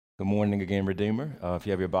Good morning again, Redeemer. If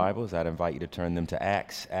you have your Bibles, I'd invite you to turn them to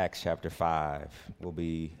Acts chapter 5. We'll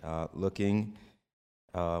be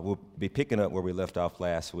we'll be picking up where we left off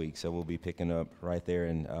last week. So we'll be picking up right there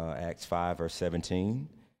in Acts 5, verse 17.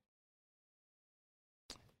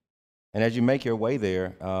 And as you make your way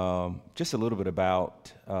there, just a little bit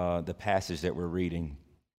about the passage that we're reading.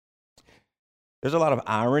 There's a lot of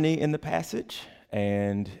irony in the passage.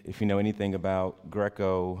 And if you know anything about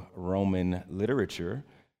Greco-Roman literature,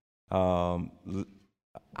 irony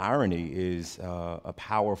is a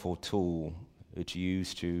powerful tool. It's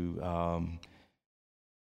used to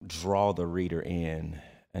draw the reader in.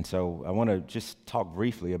 And so I want to just talk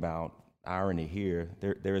briefly about irony here.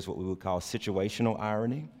 There is what we would call situational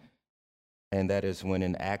irony, and that is when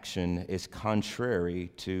an action is contrary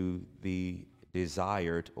to the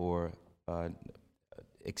desired or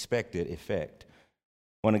expected effect.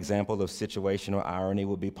 One example of situational irony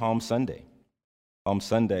would be Palm Sunday. Palm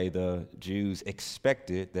Sunday, the Jews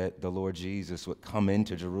expected that the Lord Jesus would come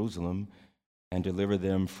into Jerusalem and deliver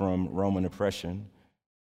them from Roman oppression.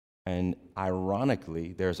 And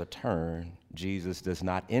ironically, there's a turn. Jesus does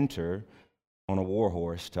not enter on a war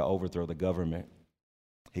horse to overthrow the government.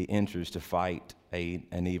 He enters to fight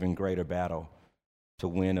an even greater battle, to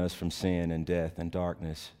win us from sin and death and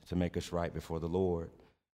darkness, to make us right before the Lord.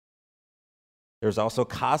 There's also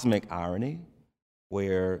cosmic irony,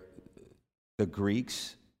 where the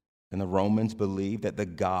Greeks and the Romans believed that the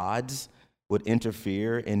gods would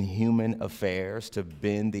interfere in human affairs to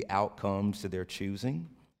bend the outcomes to their choosing.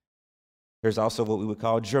 There's also what we would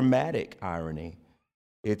call dramatic irony.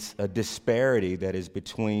 It's a disparity that is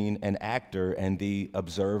between an actor and the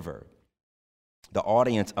observer. The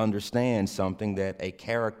audience understands something that a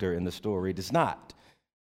character in the story does not.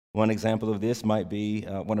 One example of this might be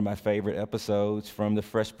one of my favorite episodes from The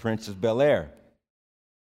Fresh Prince of Bel-Air.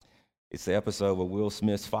 It's the episode where Will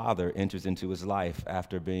Smith's father enters into his life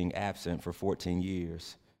after being absent for 14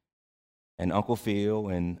 years. And Uncle Phil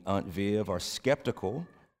and Aunt Viv are skeptical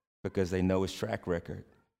because they know his track record.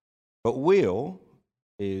 But Will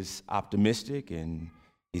is optimistic and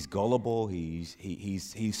he's gullible. He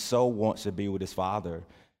so wants to be with his father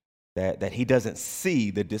that he doesn't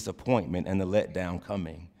see the disappointment and the letdown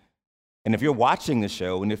coming. And if you're watching the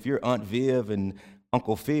show, and if you're Aunt Viv and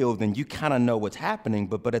Uncle Phil, then you kind of know what's happening.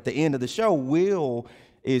 But at the end of the show, Will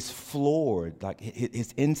is floored. Like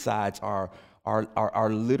his insides are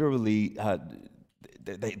literally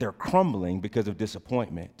they're crumbling because of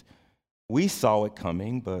disappointment. We saw it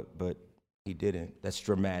coming, but he didn't. That's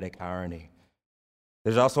dramatic irony.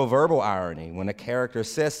 There's also verbal irony, when a character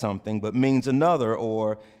says something but means another,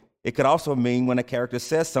 or it could also mean when a character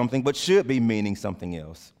says something but should be meaning something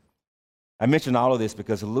else. I mention all of this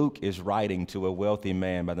because Luke is writing to a wealthy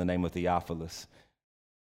man by the name of Theophilus.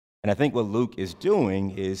 And I think what Luke is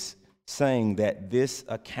doing is saying that this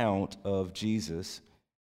account of Jesus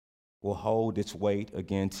will hold its weight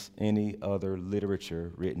against any other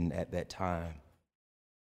literature written at that time.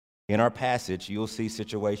 In our passage, you'll see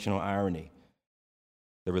situational irony.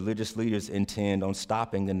 The religious leaders intend on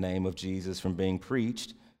stopping the name of Jesus from being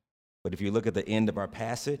preached. But if you look at the end of our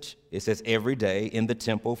passage, it says every day in the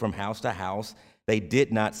temple from house to house, they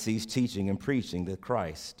did not cease teaching and preaching the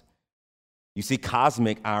Christ. You see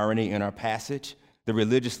cosmic irony in our passage. The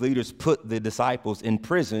religious leaders put the disciples in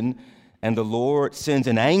prison, and the Lord sends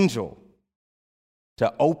an angel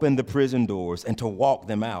to open the prison doors and to walk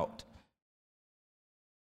them out.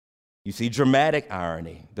 You see dramatic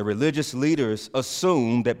irony. The religious leaders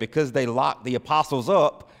assume that because they locked the apostles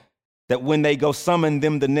up, that when they go summon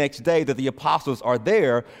them the next day, that the apostles are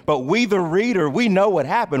there. But we, the reader, we know what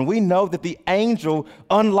happened. We know that the angel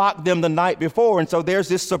unlocked them the night before. And so there's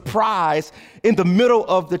this surprise in the middle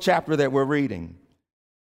of the chapter that we're reading.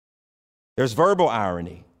 There's verbal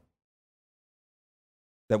irony.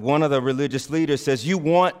 That one of the religious leaders says, "You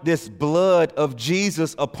want this blood of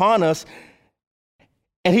Jesus upon us."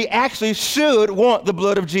 And he actually should want the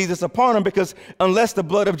blood of Jesus upon him, because unless the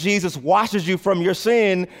blood of Jesus washes you from your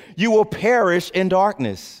sin, you will perish in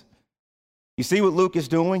darkness. You see what Luke is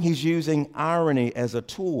doing? He's using irony as a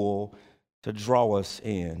tool to draw us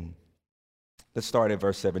in. Let's start at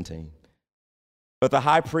verse 17. But the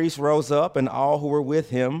high priest rose up, and all who were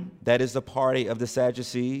with him, that is the party of the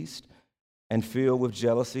Sadducees, and filled with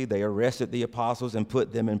jealousy, they arrested the apostles and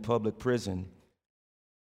put them in public prison.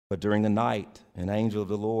 But during the night, an angel of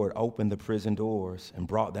the Lord opened the prison doors and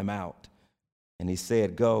brought them out. And he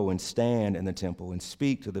said, "Go and stand in the temple and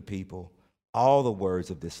speak to the people all the words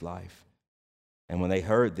of this life." And when they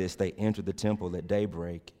heard this, they entered the temple at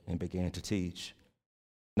daybreak and began to teach.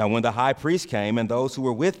 Now, when the high priest came and those who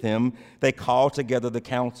were with him, they called together the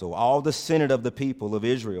council, all the senate of the people of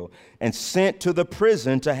Israel, and sent to the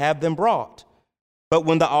prison to have them brought. But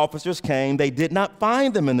when the officers came, they did not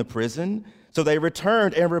find them in the prison. So they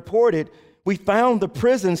returned and reported, "We found the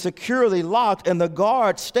prison securely locked and the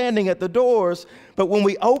guards standing at the doors. But when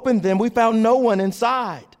we opened them, we found no one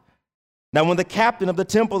inside." Now, when the captain of the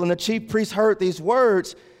temple and the chief priests heard these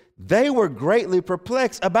words, they were greatly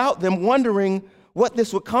perplexed about them, wondering what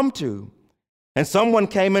this would come to. And someone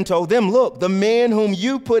came and told them, "Look, the men whom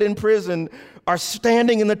you put in prison are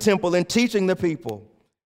standing in the temple and teaching the people."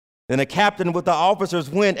 Then the captain with the officers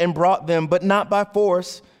went and brought them, but not by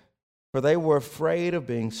force, for they were afraid of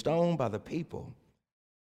being stoned by the people.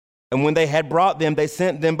 And when they had brought them, they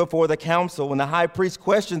sent them before the council. And the high priest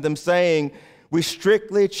questioned them, saying, "We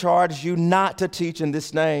strictly charge you not to teach in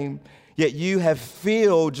this name. Yet you have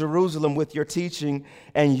filled Jerusalem with your teaching,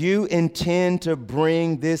 and you intend to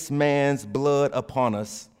bring this man's blood upon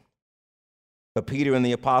us." But Peter and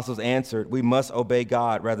the apostles answered, "We must obey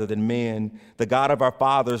God rather than men. The God of our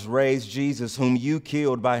fathers raised Jesus, whom you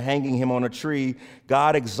killed by hanging him on a tree.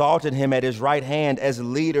 God exalted him at his right hand as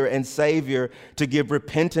leader and savior to give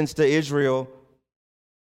repentance to Israel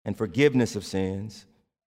and forgiveness of sins.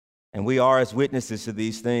 And we are as witnesses to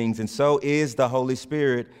these things, and so is the Holy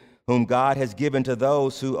Spirit, whom God has given to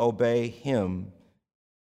those who obey him."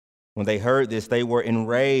 When they heard this, they were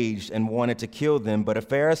enraged and wanted to kill them. But a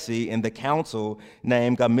Pharisee in the council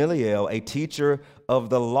named Gamaliel, a teacher of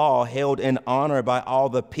the law held in honor by all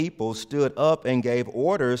the people, stood up and gave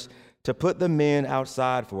orders to put the men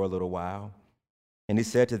outside for a little while. And he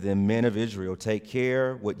said to them, "Men of Israel, take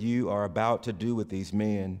care what you are about to do with these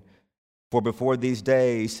men. For before these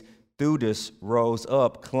days, Theudas rose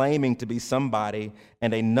up, claiming to be somebody,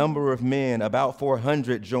 and a number of men, about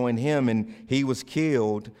 400, joined him, and he was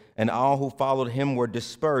killed, and all who followed him were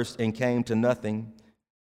dispersed and came to nothing.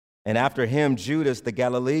 And after him, Judas the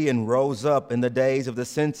Galilean rose up in the days of the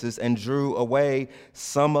census and drew away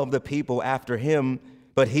some of the people after him,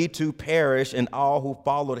 but he too perished, and all who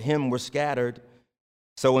followed him were scattered.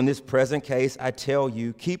 So in this present case, I tell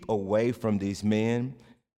you, keep away from these men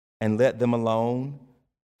and let them alone.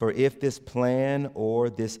 For if this plan or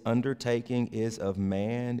this undertaking is of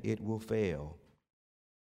man, it will fail.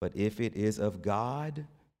 But if it is of God,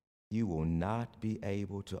 you will not be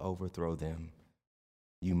able to overthrow them.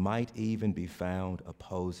 You might even be found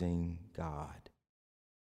opposing God."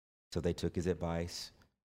 So they took his advice,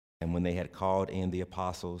 and when they had called in the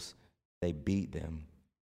apostles, they beat them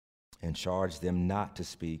and charged them not to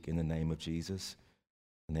speak in the name of Jesus,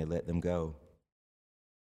 and they let them go.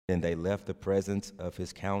 Then they left the presence of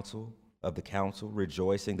the council,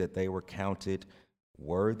 rejoicing that they were counted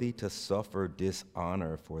worthy to suffer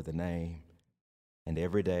dishonor for the name. And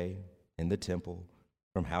every day in the temple,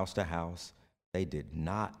 from house to house, they did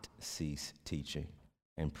not cease teaching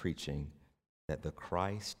and preaching that the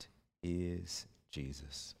Christ is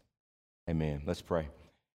Jesus. Amen. Let's pray.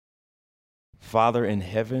 Father in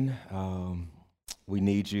heaven, we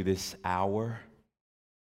need you this hour.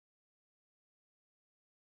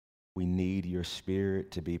 We need your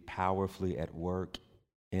Spirit to be powerfully at work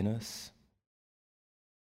in us.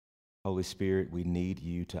 Holy Spirit, we need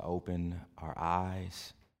you to open our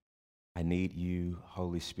eyes. I need you,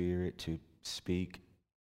 Holy Spirit, to speak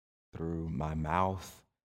through my mouth.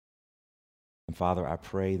 And Father, I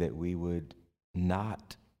pray that we would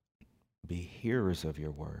not be hearers of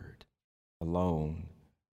your word alone,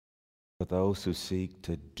 but those who seek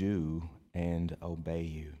to do and obey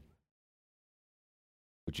you.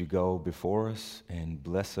 Would you go before us and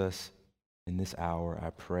bless us in this hour?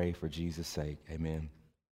 I pray for Jesus' sake. Amen.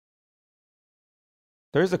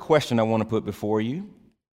 There's a question I want to put before you.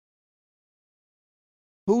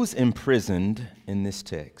 Who's imprisoned in this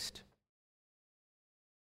text?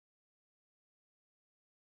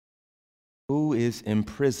 Who is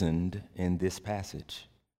imprisoned in this passage?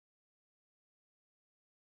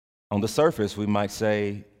 On the surface, we might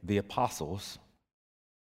say the apostles.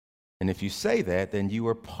 And if you say that, then you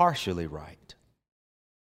are partially right.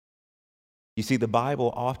 You see, the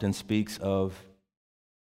Bible often speaks of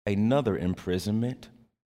another imprisonment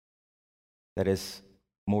that is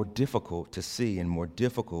more difficult to see and more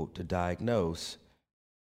difficult to diagnose.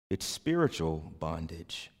 It's spiritual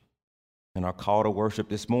bondage. In our call to worship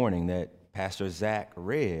this morning that Pastor Zach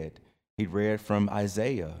read, he read from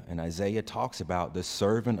Isaiah, and Isaiah talks about the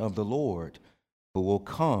servant of the Lord who will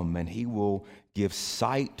come and he will give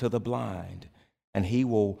sight to the blind, and he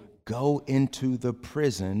will go into the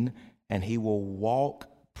prison and he will walk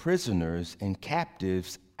prisoners and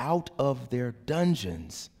captives out of their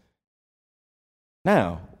dungeons.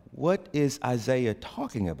 Now, what is Isaiah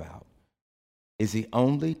talking about? Is he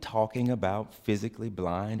only talking about physically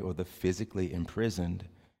blind or the physically imprisoned?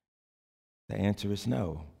 The answer is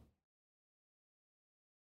no.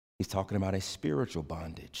 He's talking about a spiritual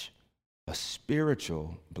bondage, a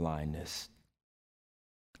spiritual blindness.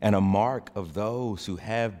 And a mark of those who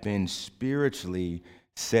have been spiritually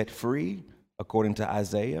set free, according to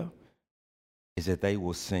Isaiah, is that they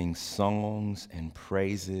will sing songs and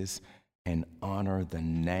praises and honor the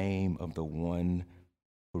name of the one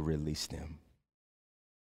who released them.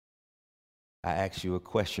 I ask you a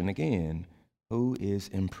question again. Who is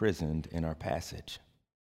imprisoned in our passage?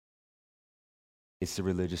 It's the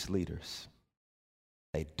religious leaders.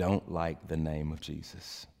 They don't like the name of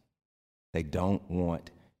Jesus. They don't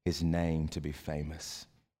want his name to be famous.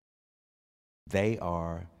 They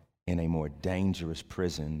are in a more dangerous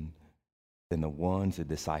prison than the ones the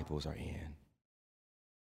disciples are in.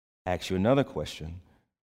 I ask you another question.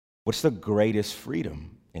 What's the greatest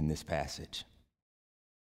freedom in this passage?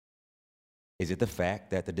 Is it the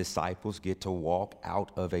fact that the disciples get to walk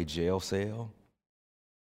out of a jail cell?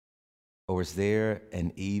 Or is there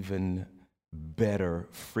an even better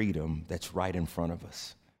freedom that's right in front of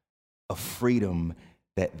us? A freedom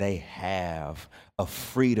that they have, a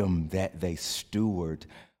freedom that they steward,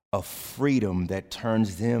 a freedom that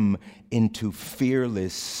turns them into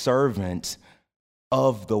fearless servants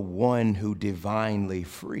of the one who divinely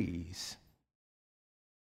frees.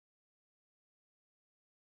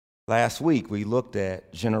 Last week, we looked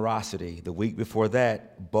at generosity. The week before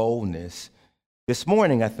that, boldness. This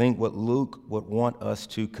morning, I think what Luke would want us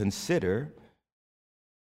to consider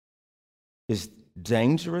is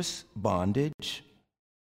dangerous bondage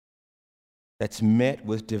that's met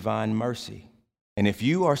with divine mercy. And if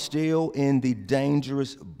you are still in the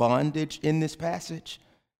dangerous bondage in this passage,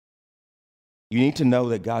 you need to know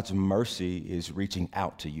that God's mercy is reaching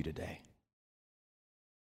out to you today.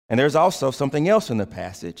 And there's also something else in the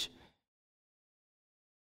passage.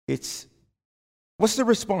 What's the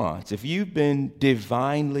response? If you've been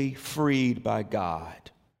divinely freed by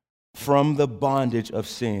God from the bondage of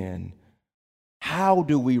sin, how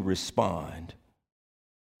do we respond?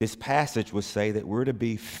 This passage would say that we're to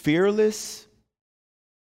be fearless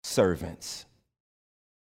servants.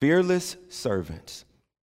 Fearless servants.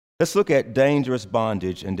 Let's look at dangerous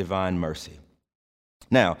bondage and divine mercy.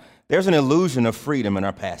 Now, there's an illusion of freedom in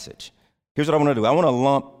our passage. Here's what I want to do. I want to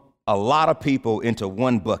lump a lot of people into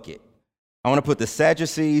one bucket. I want to put the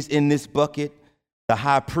Sadducees in this bucket, the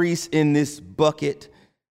high priests in this bucket,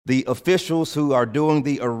 the officials who are doing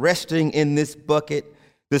the arresting in this bucket,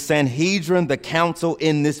 the Sanhedrin, the council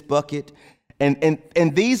in this bucket. And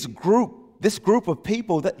this group of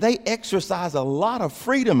people, that they exercise a lot of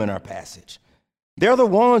freedom in our passage. They're the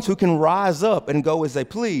ones who can rise up and go as they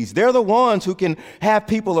please. They're the ones who can have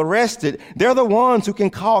people arrested. They're the ones who can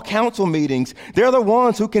call council meetings. They're the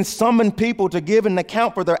ones who can summon people to give an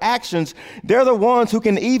account for their actions. They're the ones who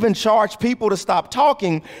can even charge people to stop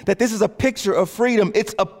talking. That this is a picture of freedom.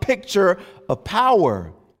 It's a picture of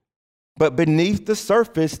power. But beneath the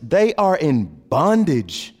surface, they are in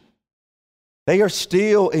bondage. They are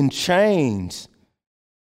still in chains.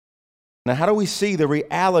 Now, how do we see the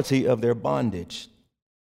reality of their bondage?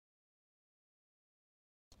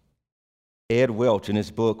 Ed Welch, in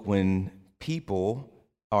his book, When People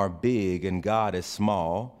Are Big and God is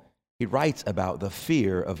Small, he writes about the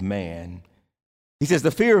fear of man. He says,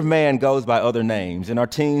 the fear of man goes by other names. In our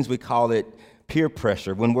teens, we call it peer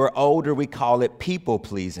pressure. When we're older, we call it people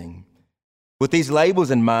pleasing. With these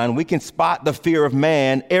labels in mind, we can spot the fear of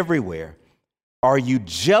man everywhere. Are you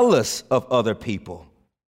jealous of other people?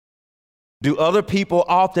 Do other people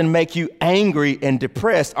often make you angry and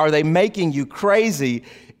depressed? Are they making you crazy?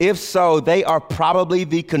 If so, they are probably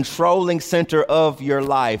the controlling center of your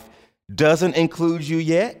life. Doesn't include you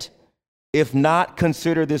yet? If not,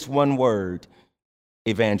 consider this one word: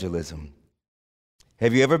 evangelism.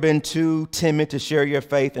 Have you ever been too timid to share your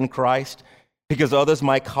faith in Christ because others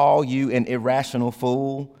might call you an irrational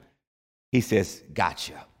fool? He says,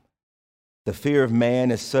 gotcha. The fear of man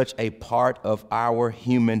is such a part of our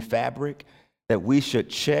human fabric that we should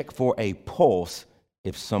check for a pulse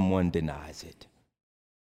if someone denies it.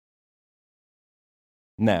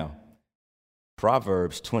 Now,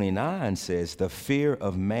 Proverbs 29 says, the fear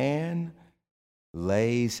of man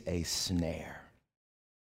lays a snare,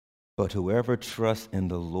 but whoever trusts in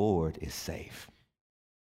the Lord is safe.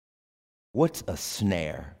 What's a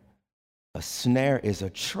snare? A snare is a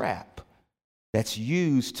trap that's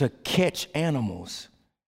used to catch animals.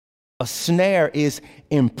 A snare is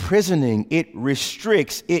imprisoning, it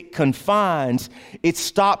restricts, it confines, it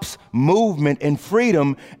stops movement and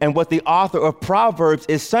freedom. And what the author of Proverbs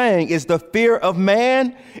is saying is the fear of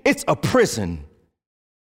man, it's a prison.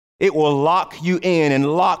 It will lock you in and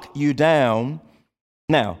lock you down.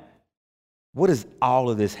 Now, what does all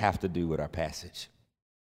of this have to do with our passage?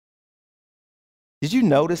 Did you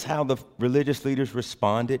notice how the religious leaders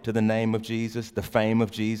responded to the name of Jesus, the fame of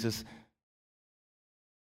Jesus?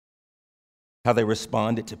 How they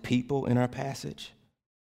responded to people in our passage?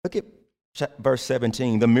 Look at verse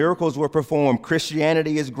 17. The miracles were performed.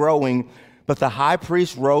 Christianity is growing, but the high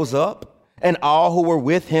priest rose up and all who were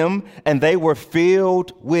with him, and they were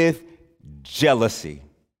filled with jealousy.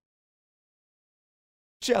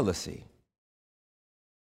 Jealousy.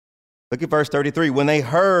 Look at verse 33. When they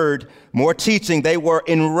heard more teaching, they were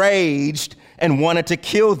enraged and wanted to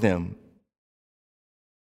kill them.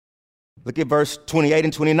 Look at verse 28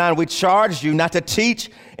 and 29. We charge you not to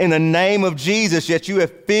teach in the name of Jesus, yet you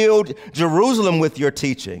have filled Jerusalem with your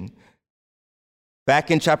teaching.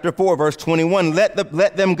 Back in chapter 4, verse 21,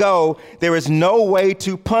 let them go. There is no way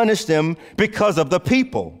to punish them because of the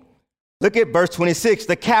people. Look at verse 26.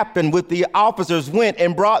 The captain with the officers went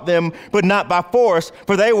and brought them, but not by force,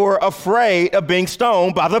 for they were afraid of being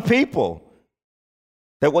stoned by the people.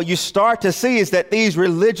 That what you start to see is that these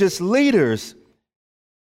religious leaders,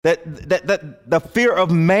 that the fear of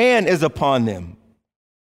man is upon them,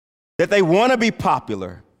 that they want to be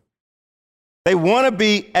popular. They want to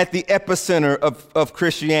be at the epicenter of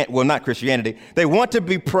Christianity. Well, not Christianity. They want to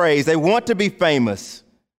be praised. They want to be famous.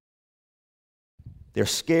 They're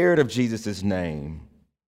scared of Jesus' name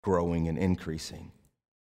growing and increasing.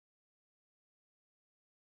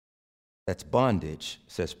 That's bondage,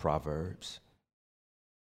 says Proverbs.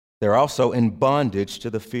 They're also in bondage to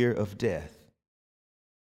the fear of death.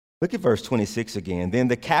 Look at verse 26 again. Then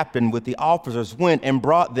the captain with the officers went and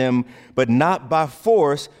brought them, but not by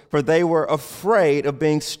force, for they were afraid of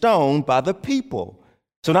being stoned by the people.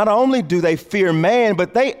 So not only do they fear man,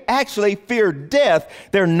 but they actually fear death.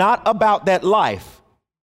 They're not about that life.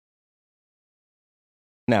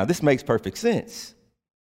 Now, this makes perfect sense,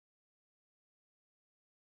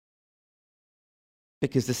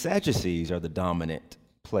 because the Sadducees are the dominant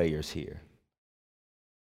players here.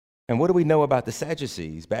 And what do we know about the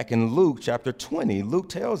Sadducees? Back in Luke chapter 20, Luke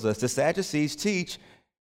tells us the Sadducees teach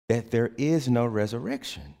that there is no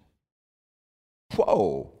resurrection.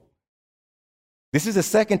 Whoa. This is the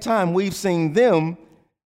second time we've seen them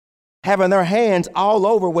having their hands all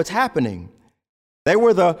over what's happening. They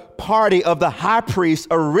were the party of the high priests,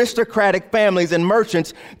 aristocratic families and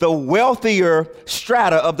merchants, the wealthier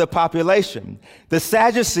strata of the population. The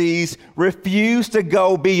Sadducees refused to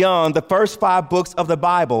go beyond the first 5 books of the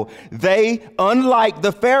Bible. They, unlike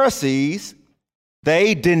the Pharisees,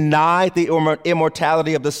 they denied the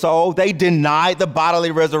immortality of the soul. They denied the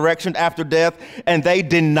bodily resurrection after death, and they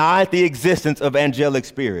denied the existence of angelic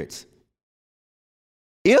spirits.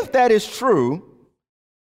 If that is true,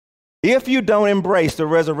 if you don't embrace the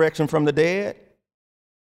resurrection from the dead,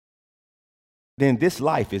 then this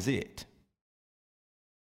life is it.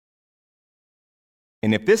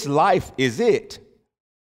 And if this life is it,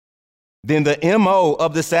 then the MO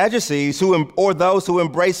of the Sadducees or those who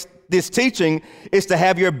embrace this teaching is to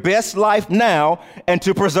have your best life now and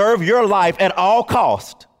to preserve your life at all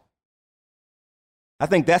cost. I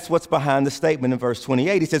think that's what's behind the statement in verse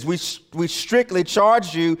 28. He says, we strictly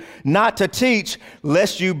charge you not to teach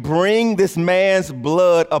lest you bring this man's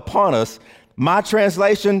blood upon us. My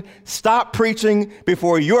translation, stop preaching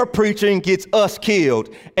before your preaching gets us killed.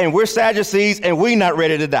 And we're Sadducees and we're not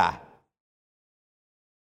ready to die.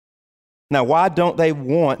 Now, why don't they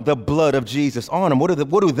want the blood of Jesus on them? What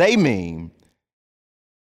do they mean?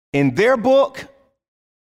 In their book,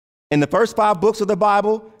 in the first 5 books of the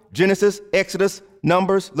Bible, Genesis, Exodus,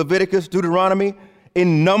 Numbers, Leviticus, Deuteronomy,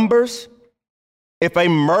 in Numbers,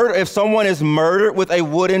 if someone is murdered with a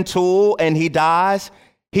wooden tool and he dies,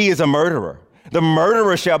 he is a murderer. The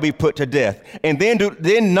murderer shall be put to death. And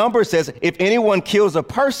then Numbers says, if anyone kills a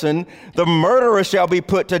person, the murderer shall be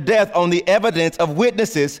put to death on the evidence of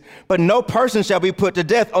witnesses, but no person shall be put to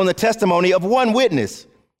death on the testimony of one witness.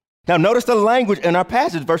 Now, notice the language in our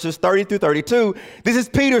passage, verses 30 through 32. This is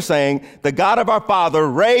Peter saying, the God of our Father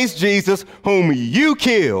raised Jesus, whom you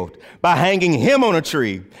killed, by hanging him on a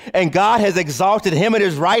tree. And God has exalted him at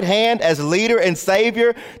his right hand as leader and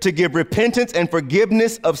savior to give repentance and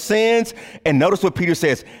forgiveness of sins. And notice what Peter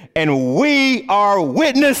says, and we are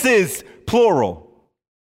witnesses, plural.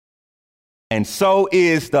 And so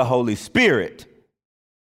is the Holy Spirit.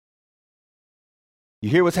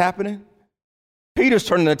 You hear what's happening? Peter's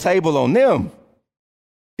turning the table on them.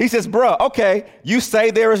 He says, bruh, okay, you say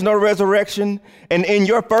there is no resurrection, and in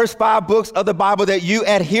your first 5 books of the Bible that you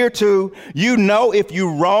adhere to, you know if you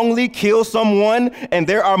wrongly kill someone and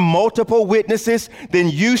there are multiple witnesses, then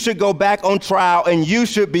you should go back on trial and you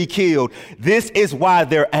should be killed. This is why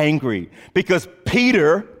they're angry, because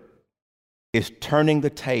Peter is turning the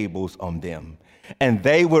tables on them, and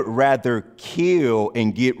they would rather kill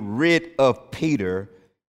and get rid of Peter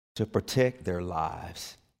to protect their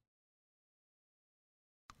lives.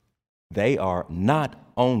 They are not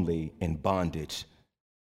only in bondage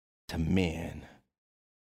to men,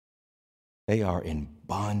 they are in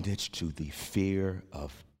bondage to the fear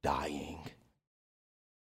of dying.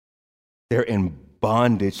 They're in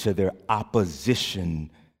bondage to their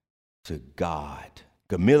opposition to God.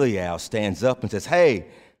 Gamaliel stands up and says, hey,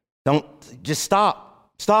 just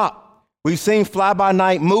stop. We've seen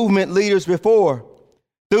fly-by-night movement leaders before.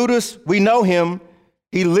 Theudas, we know him.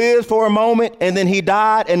 He lived for a moment, and then he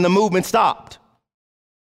died, and the movement stopped.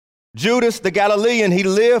 Judas, the Galilean, he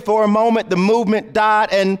lived for a moment, the movement died,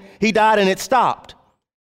 and he died, and it stopped.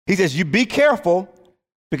 He says, you be careful,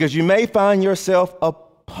 because you may find yourself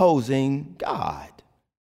opposing God.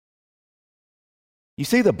 You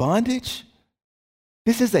see the bondage?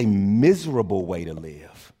 This is a miserable way to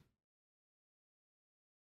live.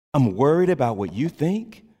 I'm worried about what you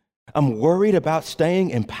think. I'm worried about staying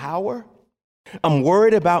in power. I'm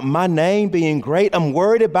worried about my name being great. I'm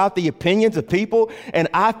worried about the opinions of people, and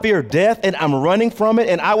I fear death, and I'm running from it,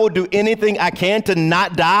 and I will do anything I can to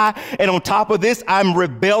not die. And on top of this, I'm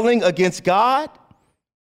rebelling against God.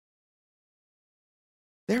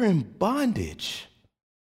 They're in bondage.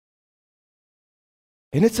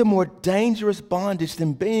 And it's a more dangerous bondage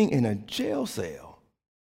than being in a jail cell.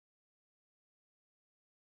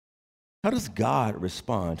 How does God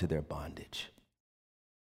respond to their bondage?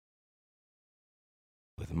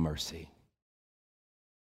 With mercy.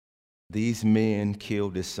 These men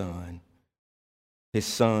killed his son. His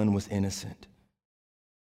son was innocent.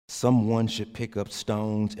 Someone should pick up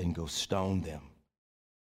stones and go stone them.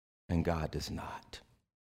 And God does not.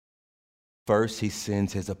 First, he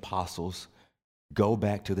sends his apostles, go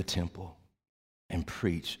back to the temple and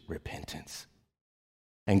preach repentance.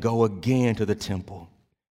 And go again to the temple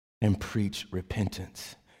and preach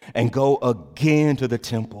repentance. And go again to the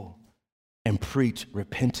temple and preach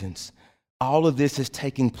repentance. All of this is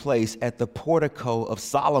taking place at the portico of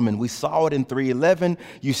Solomon. We saw it in 3:11.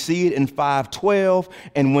 You see it in 5:12.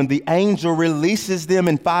 And when the angel releases them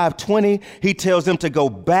in 5:20, he tells them to go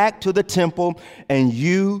back to the temple and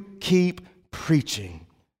you keep preaching.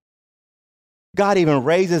 God even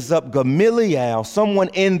raises up Gamaliel, someone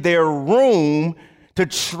in their room, to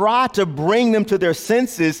try to bring them to their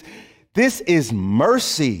senses. This is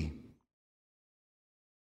mercy.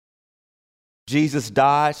 Jesus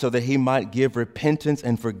died so that he might give repentance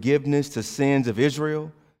and forgiveness to sins of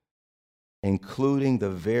Israel, including the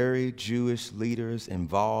very Jewish leaders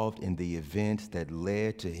involved in the events that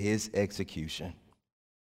led to his execution.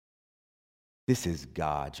 This is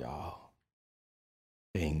God, y'all,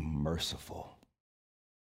 being merciful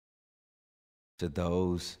to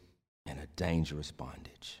those in a dangerous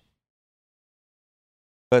bondage.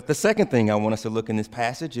 But the second thing I want us to look in this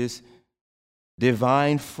passage is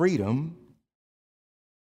divine freedom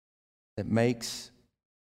that makes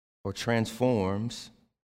or transforms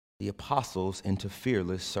the apostles into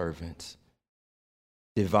fearless servants.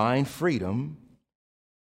 Divine freedom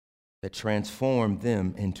that transformed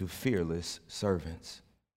them into fearless servants.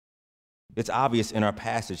 It's obvious in our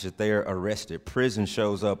passage that they are arrested. Prison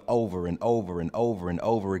shows up over and over and over and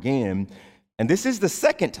over again. And this is the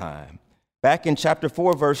second time, back in chapter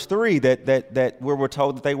 4, verse 3, that we're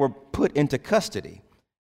told that they were put into custody.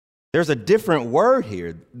 There's a different word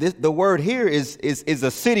here. The word here is a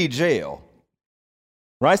city jail,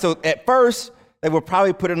 right? So at first, they were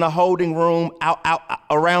probably put in a holding room out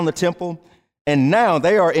around the temple, and now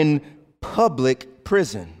they are in public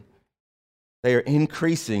prison. They are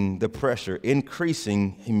increasing the pressure,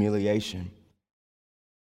 increasing humiliation.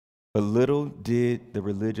 But little did the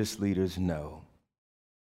religious leaders know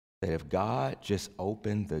that if God just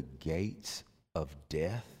opened the gates of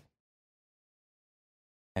death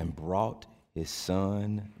and brought his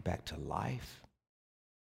son back to life,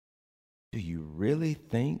 do you really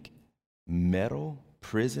think metal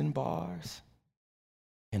prison bars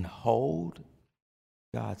can hold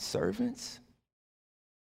God's servants?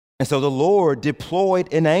 And so the Lord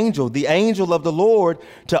deployed an angel, the angel of the Lord,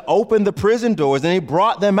 to open the prison doors, and he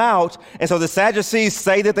brought them out. And so the Sadducees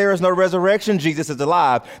say that there is no resurrection, Jesus is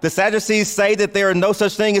alive. The Sadducees say that there are no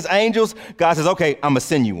such thing as angels. God says, okay, I'm going to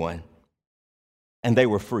send you one. And they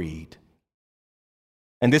were freed.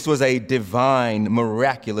 And this was a divine,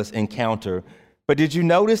 miraculous encounter. But did you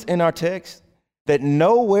notice in our text that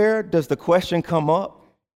nowhere does the question come up,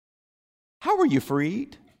 how were you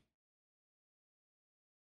freed?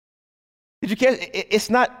 Did you catch? It's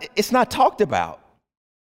not talked about.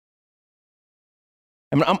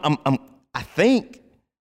 I mean, I think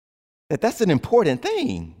that's an important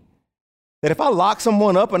thing. That if I lock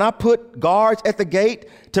someone up and I put guards at the gate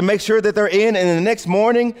to make sure that they're in, and the next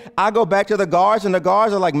morning I go back to the guards and the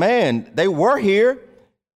guards are like, man, they were here,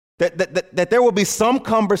 that there will be some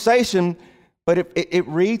conversation, but it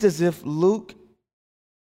reads as if Luke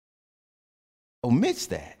omits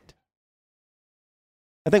that.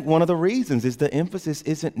 I think one of the reasons is the emphasis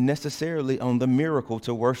isn't necessarily on the miracle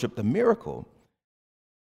to worship the miracle.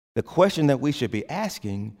 The question that we should be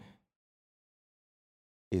asking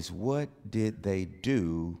is, what did they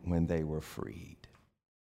do when they were freed?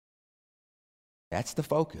 That's the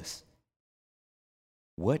focus.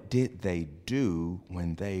 What did they do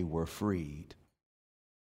when they were freed?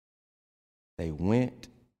 They went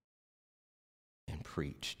and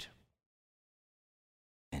preached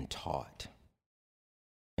and taught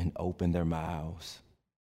and opened their mouths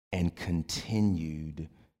and continued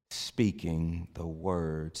speaking the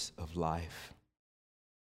words of life.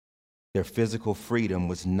 Their physical freedom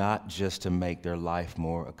was not just to make their life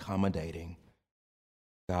more accommodating.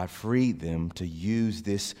 God freed them to use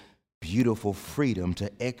this beautiful freedom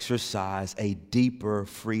to exercise a deeper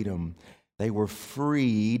freedom. They were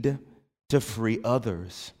freed to free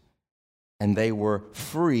others, and they were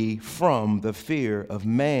free from the fear of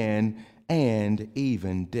man and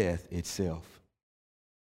even death itself.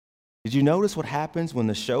 Did you notice what happens when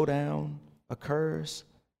the showdown occurs?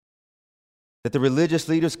 That the religious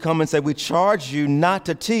leaders come and say, we charge you not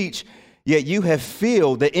to teach, yet you have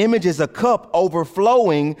filled, the image is a cup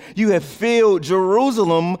overflowing, you have filled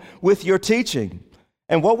Jerusalem with your teaching.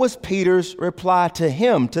 And what was Peter's reply to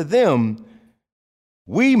them?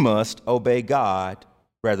 We must obey God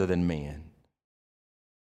rather than men.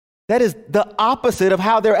 That is the opposite of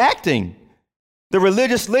how they're acting. The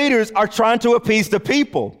religious leaders are trying to appease the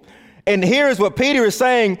people. And here's what Peter is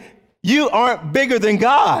saying: you aren't bigger than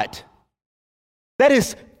God. That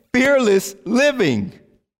is fearless living.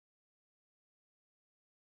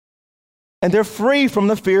 And they're free from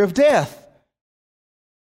the fear of death.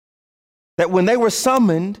 That when they were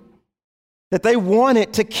summoned, that they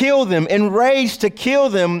wanted to kill them, enraged to kill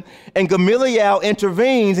them, and Gamaliel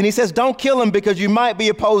intervenes, and he says, don't kill them because you might be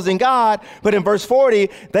opposing God. But in verse 40,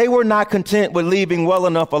 they were not content with leaving well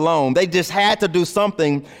enough alone. They just had to do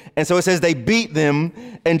something. And so it says they beat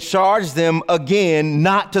them and charged them again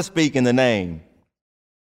not to speak in the name.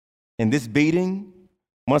 In this beating,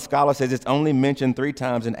 one scholar says it's only mentioned 3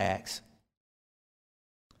 times in Acts,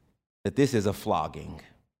 that this is a flogging.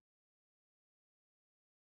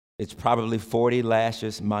 It's probably 40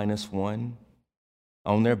 lashes minus 1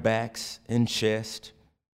 on their backs and chest.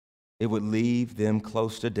 It would leave them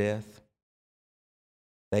close to death.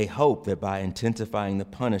 They hope that by intensifying the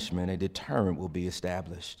punishment, a deterrent will be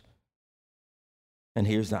established. And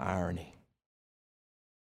here's the irony.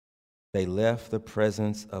 They left the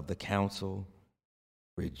presence of the council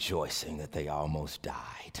rejoicing that they almost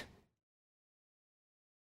died.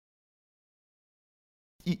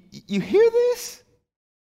 You hear this?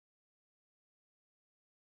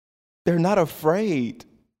 They're not afraid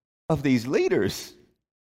of these leaders.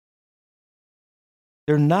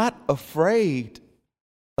 They're not afraid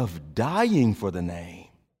of dying for the name.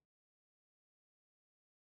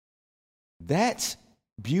 That's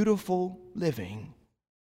beautiful living.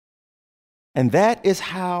 And that is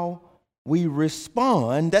how we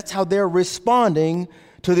respond. That's how they're responding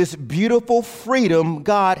to this beautiful freedom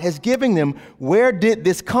God has given them. Where did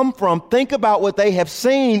this come from? Think about what they have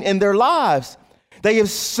seen in their lives. They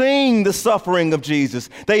have seen the suffering of Jesus.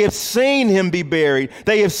 They have seen him be buried.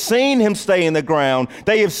 They have seen him stay in the ground.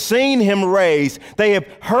 They have seen him raised. They have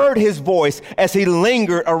heard his voice as he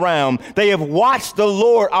lingered around. They have watched the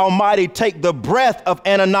Lord Almighty take the breath of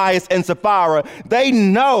Ananias and Sapphira. They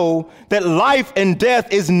know that life and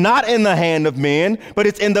death is not in the hand of men, but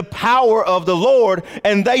it's in the power of the Lord.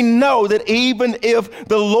 And they know that even if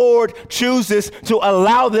the Lord chooses to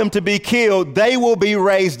allow them to be killed, they will be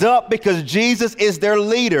raised up because Jesus is their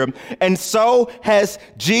leader. And so has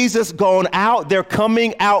Jesus gone out. They're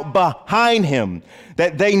coming out behind him,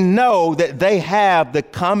 that they know that they have the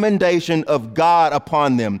commendation of God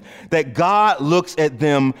upon them, that God looks at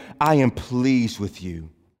them, I am pleased with you.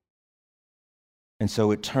 And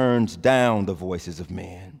so it turns down the voices of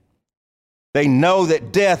men. They know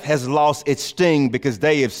that death has lost its sting because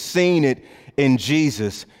they have seen it in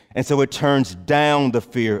Jesus. And so it turns down the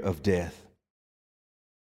fear of death.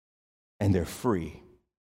 and they're free.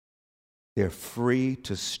 They're free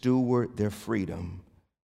to steward their freedom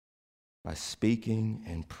by speaking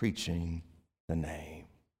and preaching the name.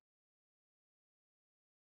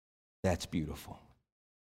 That's beautiful.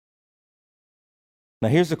 Now,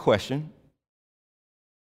 here's the question.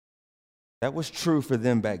 That was true for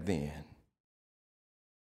them back then.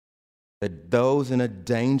 That those in a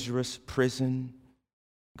dangerous prison,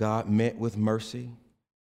 God met with mercy.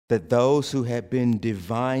 That those who had been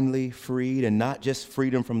divinely freed, and not just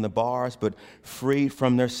freedom from the bars, but freed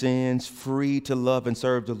from their sins, free to love and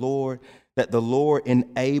serve the Lord, that the Lord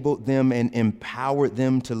enabled them and empowered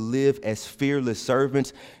them to live as fearless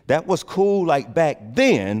servants. That was cool like back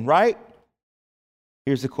then, right?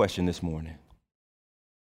 Here's the question this morning.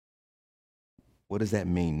 What does that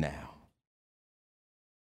mean now?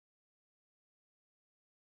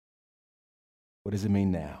 What does it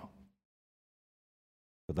mean now?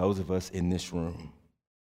 For those of us in this room,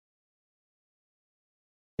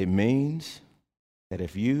 it means that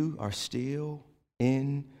if you are still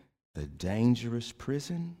in the dangerous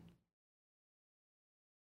prison,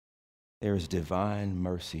 there is divine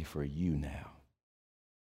mercy for you now.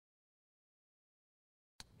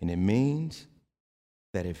 And it means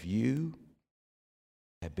that if you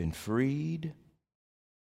have been freed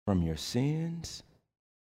from your sins,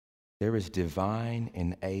 there is divine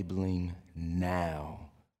enabling now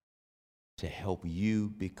to help you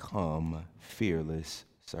become fearless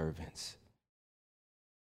servants.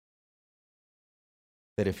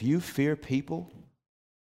 That if you fear people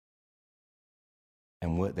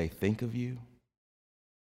and what they think of you,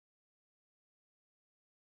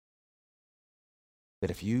 that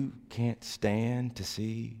if you can't stand to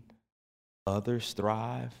see others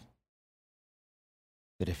thrive,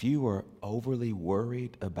 that if you are overly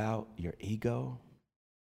worried about your ego,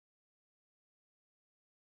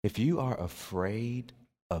 if you are afraid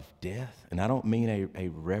of death, and I don't mean a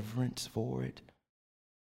reverence for it,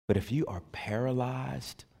 but if you are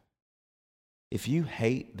paralyzed, if you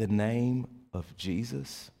hate the name of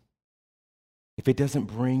Jesus, if it doesn't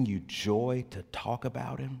bring you joy to talk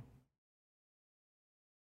about him,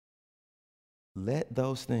 let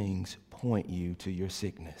those things point you to your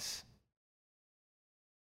sickness.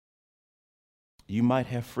 You might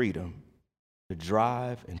have freedom to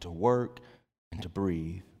drive and to work and to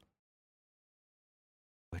breathe,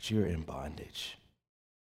 but you're in bondage.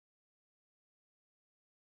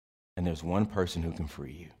 And there's one person who can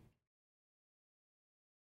free you.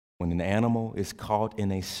 When an animal is caught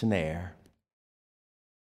in a snare,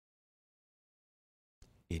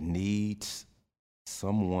 it needs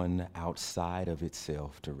someone outside of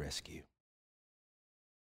itself to rescue.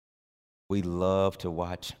 We love to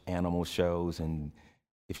watch animal shows, and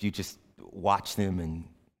if you just watch them, and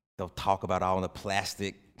they'll talk about all the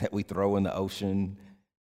plastic that we throw in the ocean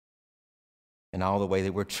and all the way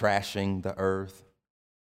that we're trashing the earth.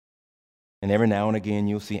 And every now and again,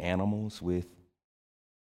 you'll see animals with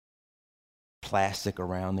plastic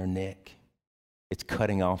around their neck. It's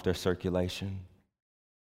cutting off their circulation.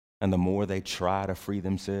 And the more they try to free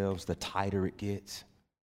themselves, the tighter it gets.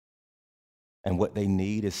 And what they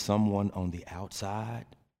need is someone on the outside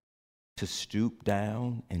to stoop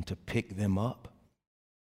down and to pick them up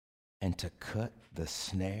and to cut the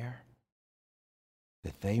snare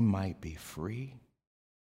that they might be free.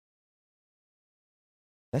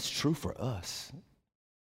 That's true for us.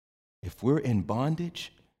 If we're in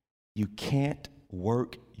bondage, you can't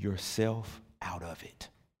work yourself out of it.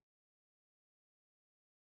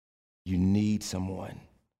 You need someone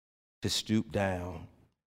to stoop down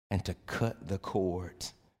and to cut the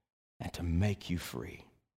cords and to make you free.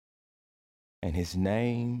 And his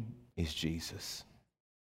name is Jesus.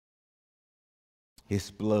 His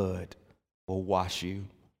blood will wash you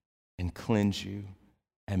and cleanse you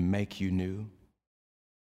and make you new.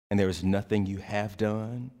 And there is nothing you have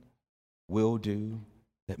done, will do,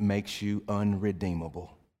 that makes you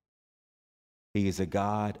unredeemable. He is a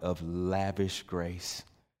God of lavish grace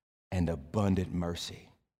and abundant mercy.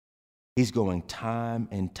 He's going time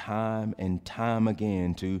and time and time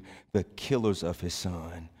again to the killers of his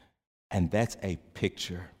son. And that's a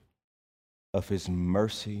picture of his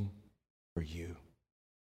mercy for you.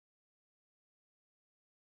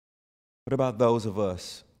 What about those of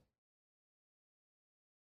us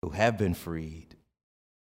who have been freed?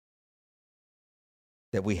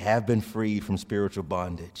 That we have been freed from spiritual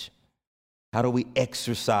bondage. How do we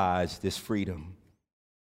exercise this freedom?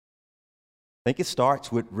 I think it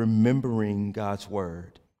starts with remembering God's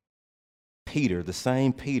word. Peter, the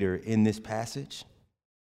same Peter in this passage,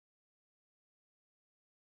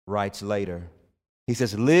 writes later. He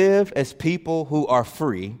says, live as people who are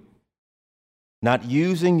free, not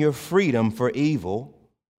using your freedom for evil,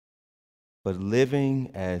 but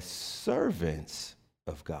living as servants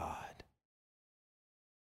of God.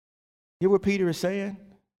 Hear what Peter is saying?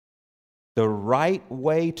 The right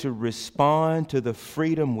way to respond to the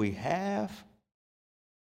freedom we have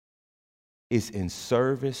is in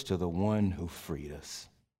service to the one who freed us.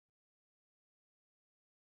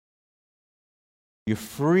 You're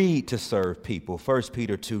free to serve people, 1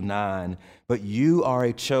 Peter 2:9, but you are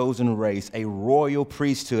a chosen race, a royal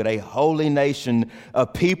priesthood, a holy nation, a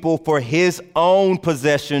people for his own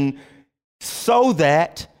possession, so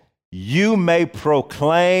that you may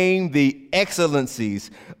proclaim the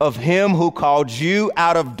excellencies of him who called you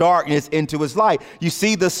out of darkness into his light. You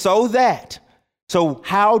see the so that. So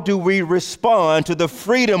how do we respond to the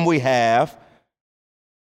freedom we have?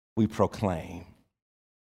 We proclaim.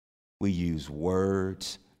 We use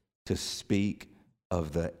words to speak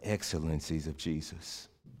of the excellencies of Jesus.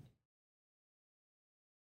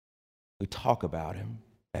 We talk about him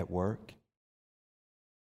at work,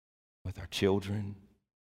 with our children,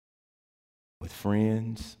 with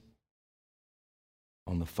friends,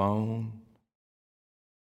 on the phone,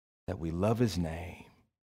 that we love his name,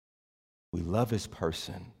 we love his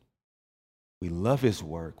person, we love his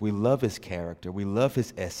work, we love his character, we love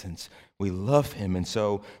his essence, we love him, and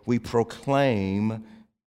so we proclaim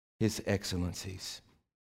his excellencies.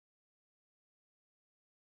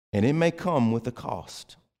 And it may come with a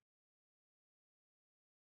cost.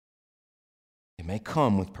 It may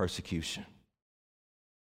come with persecution.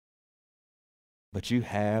 But you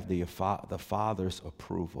have the Father's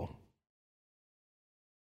approval.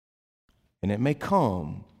 And it may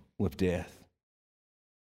come with death.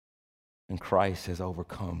 And Christ has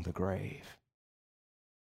overcome the grave.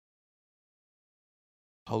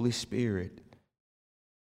 Holy Spirit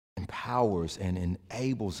empowers and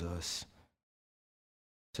enables us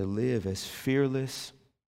to live as fearless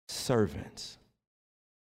servants.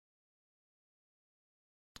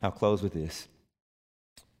 I'll close with this.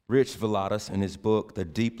 Rich Villodas, in his book, The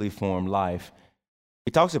Deeply Formed Life,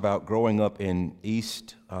 he talks about growing up in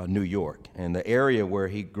East New York. And the area where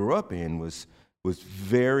he grew up in was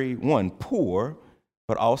very, poor,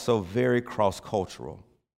 but also very cross-cultural.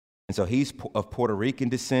 And so he's of Puerto Rican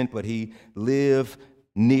descent, but he lived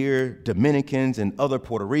near Dominicans and other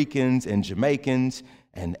Puerto Ricans and Jamaicans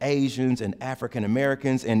and Asians and African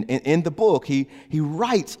Americans. And in the book, he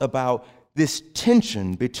writes about this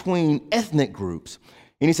tension between ethnic groups.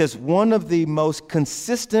 And he says one of the most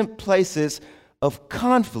consistent places of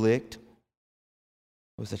conflict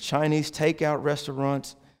was the Chinese takeout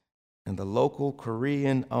restaurants and the local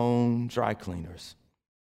Korean-owned dry cleaners.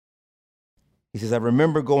 He says, I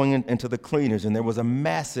remember going into the cleaners, and there was a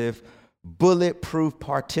massive bulletproof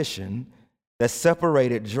partition that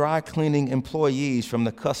separated dry cleaning employees from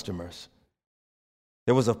the customers.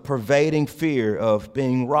 There was a pervading fear of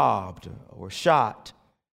being robbed or shot.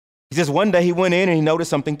 He says one day he went in and he noticed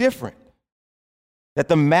something different, that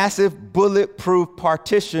the massive bulletproof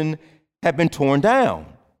partition had been torn down.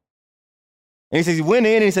 And he says he went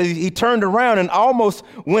in and he says he turned around and almost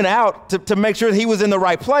went out to make sure that he was in the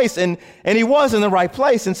right place, and he was in the right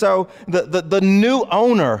place. And so the new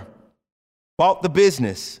owner bought the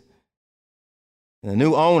business. And the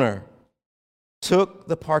new owner took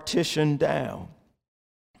the partition down.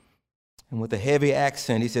 And with a heavy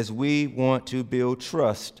accent, he says, we want to build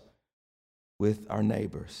trust with our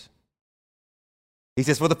neighbors. He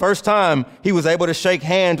says for the first time, he was able to shake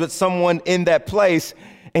hands with someone in that place,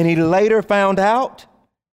 and he later found out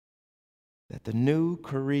that the new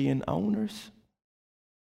Korean owners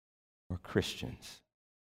were Christians.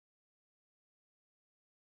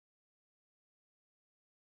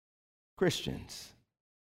 Christians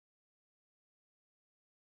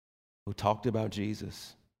who talked about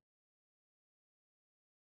Jesus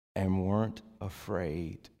and weren't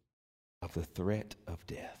afraid of the threat of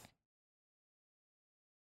death.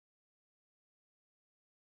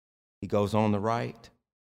 He goes on to write,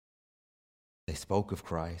 they spoke of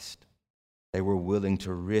Christ. They were willing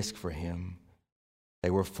to risk for him.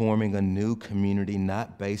 They were forming a new community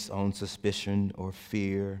not based on suspicion or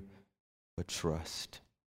fear, but trust.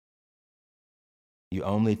 You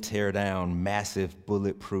only tear down massive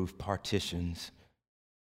bulletproof partitions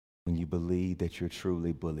when you believe that you're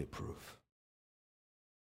truly bulletproof.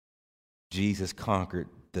 Jesus conquered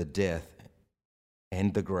the death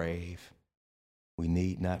and the grave. We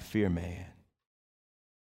need not fear man.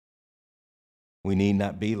 We need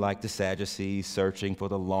not be like the Sadducees searching for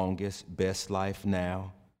the longest, best life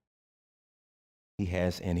now. He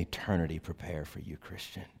has an eternity prepared for you,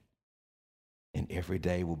 Christian. And every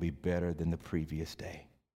day will be better than the previous day.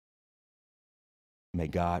 May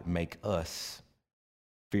God make us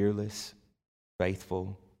fearless,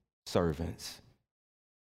 faithful servants,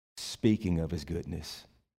 speaking of his goodness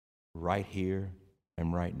right here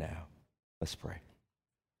and right now. Let's pray.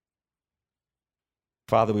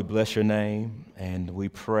 Father, we bless your name and we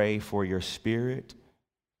pray for your Spirit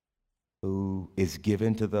who is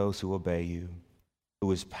given to those who obey you,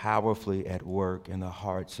 who is powerfully at work in the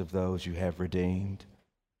hearts of those you have redeemed.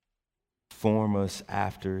 Form us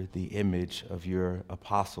after the image of your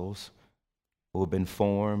apostles who have been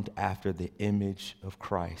formed after the image of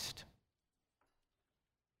Christ.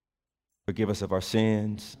 Forgive us of our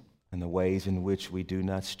sins and the ways in which we do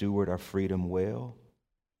not steward our freedom well.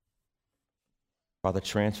 Father,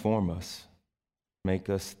 transform us. Make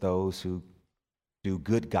us those who do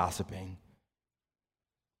good gossiping,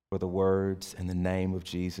 for the words and the name of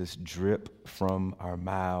Jesus drip from our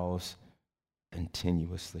mouths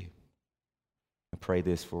continuously. I pray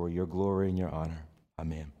this for your glory and your honor.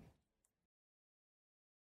 Amen.